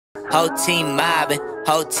whole team mobbing,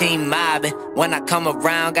 whole team mobbing. When I come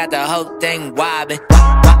around, got the whole thing wobbing,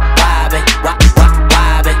 wobbing,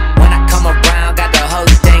 wobbing. When I come around, got the whole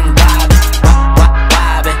thing wobbing,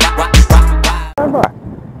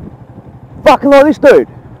 wobbing. Fucking like this dude.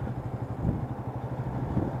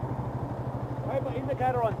 I have my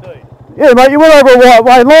indicator on, dude. Yeah, mate, you went over a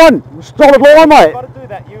white line, solid line, mate. You've got to do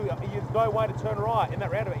that. You've no way to turn right in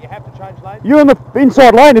that roundabout. You have to change lanes. You're in the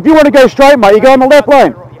inside lane. If you want to go straight, mate, you go on the left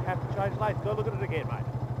lane. You have to change lanes. Go look at it again, mate.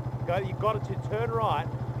 You've got to turn right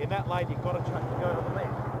in that lane. You've got to go to the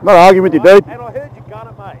left. Not arguing with you, dude. And I heard you gun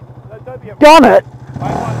it, mate. So don't be a gun it?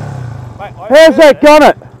 Mate, how's that gun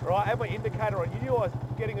it? Right, I have my indicator on. You knew I was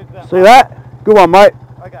getting into that. See that? Good one, mate.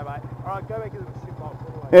 Okay, mate. Alright, go back into the ship box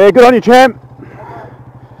anyway. Yeah, good on you, champ.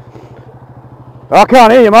 I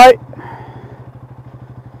can't hear you, mate.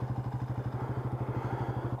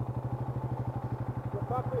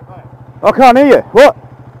 I can't hear you. What?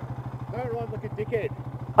 Don't ride like a dickhead.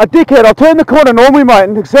 A dickhead? I'll turn the corner normally, mate,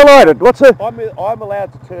 and accelerate it. What's the... I'm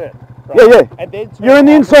allowed to turn. Right? Yeah, yeah. And then turn. You're in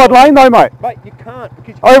the inside lane, though, mate. Mate, you can't.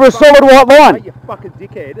 Because you over a solid white line. Mate, you fucking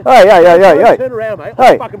dickhead. Hey. Turn around, mate.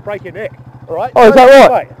 Hey. I'll fucking break your neck. Alright? Oh, is that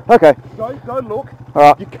right? Mate. Okay. Go look.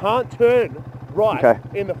 Alright. You can't turn right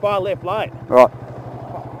in the far left lane. Alright.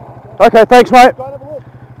 Okay, thanks, mate. Go and have a look.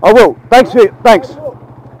 I will. Thanks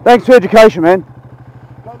for education, man.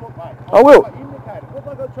 Go look, mate. I will.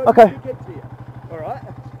 Okay. Alright?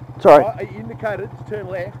 Sorry. Are you indicated to turn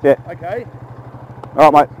left? Yeah. Okay.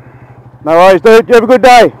 Alright, mate. No worries, dude. You have a good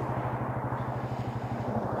day.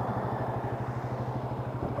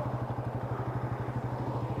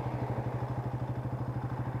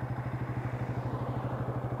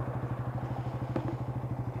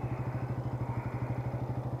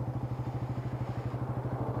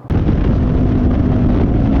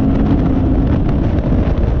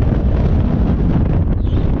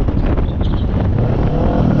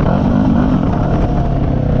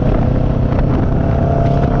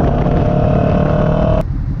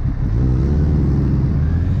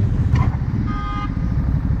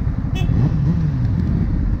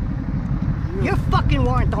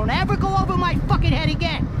 Warrant, don't ever go over my fucking head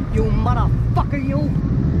again, you motherfucker, you!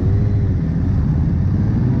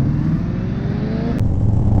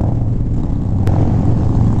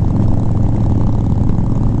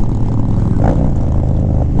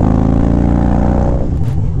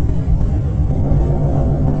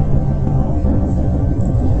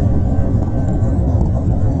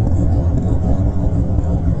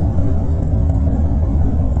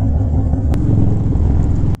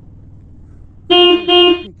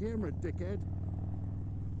 Camera, dickhead.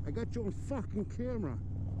 I got you on fucking camera.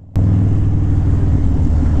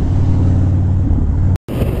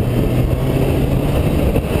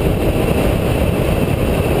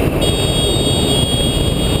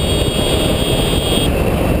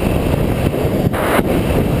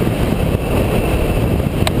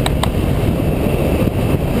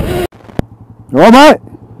 You alright, mate?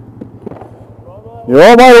 You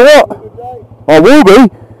alright, mate, or what? I will be.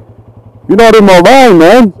 You're not in my lane,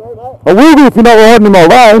 man. Sorry, mate. I will be if you're not riding in my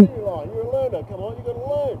lane. You're a learner. Come on, you got to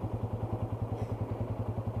learn.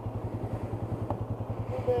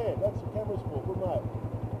 Good man. That's the camera's for. Good mate.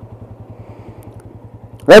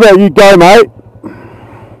 How about you go, mate?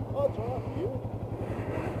 Oh, it's alright for you.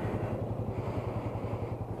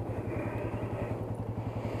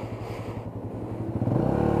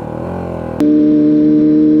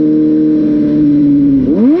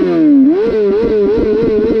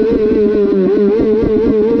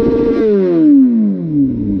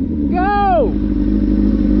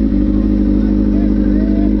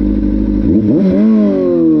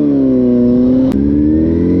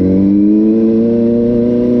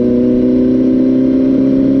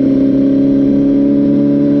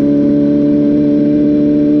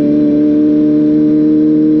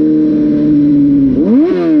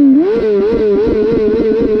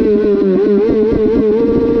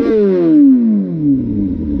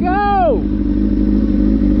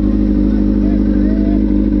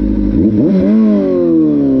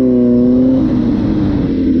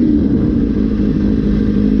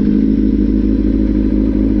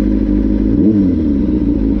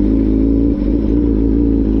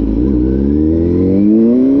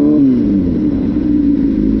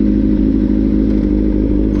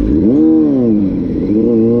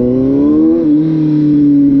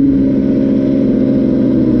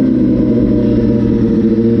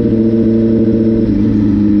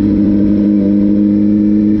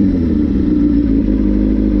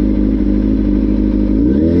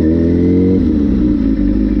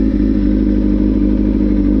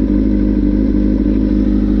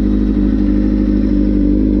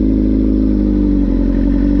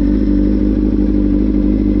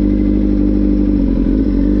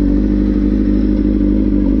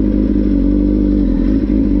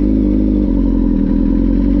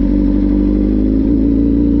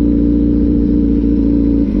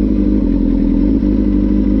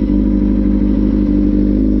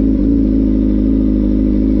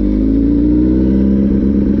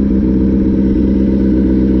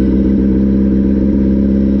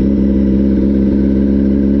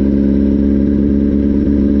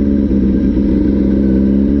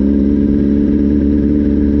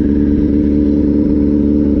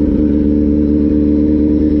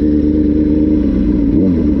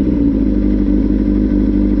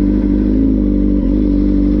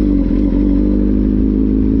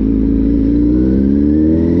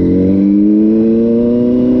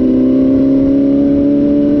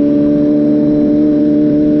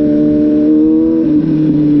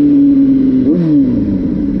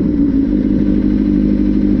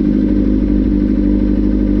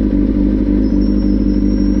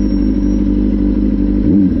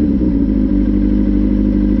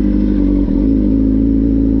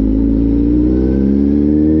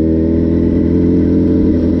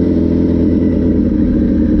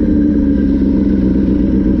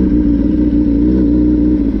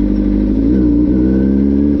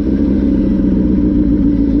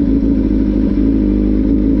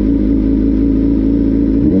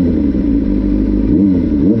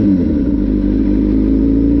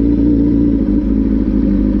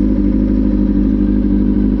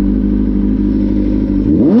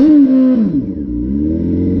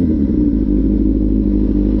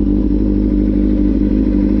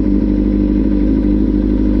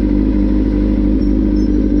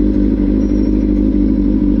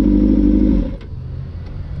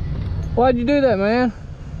 Why'd you do that, man?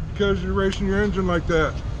 Because you're racing your engine like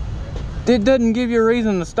that. It doesn't give you a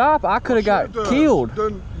reason to stop. I could have got killed.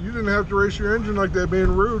 You didn't have to race your engine like that, being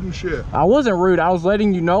rude and shit. I wasn't rude. I was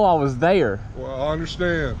letting you know I was there. Well, I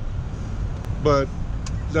understand, but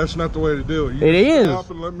that's not the way to do it. You It is. Stop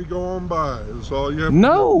and let me go on by. That's all you have to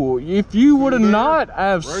No, do. if you would have not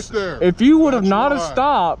have, Right there. if you would have That's not why. have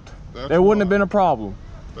stopped, That's there wouldn't why. have been a problem.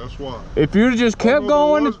 That's why. If you'd have just kept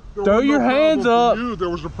going, throw your hands up. For you, there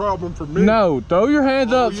was a problem for me. No, throw your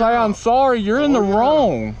hands up. Say, yeah. I'm sorry. You're in the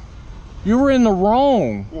wrong. You were in the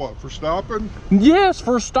wrong. What, for stopping? Yes,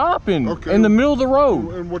 for stopping in the middle of the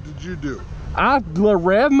road. And what did you do? I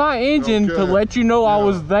revved my engine to Okay. let you know I Yeah,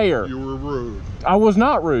 was there. You were rude. I was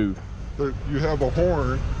not rude. But you have a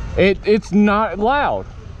horn. It's not loud.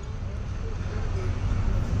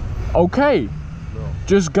 Okay. No.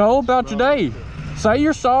 Just go about your day. Say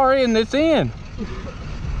you're sorry and it's in.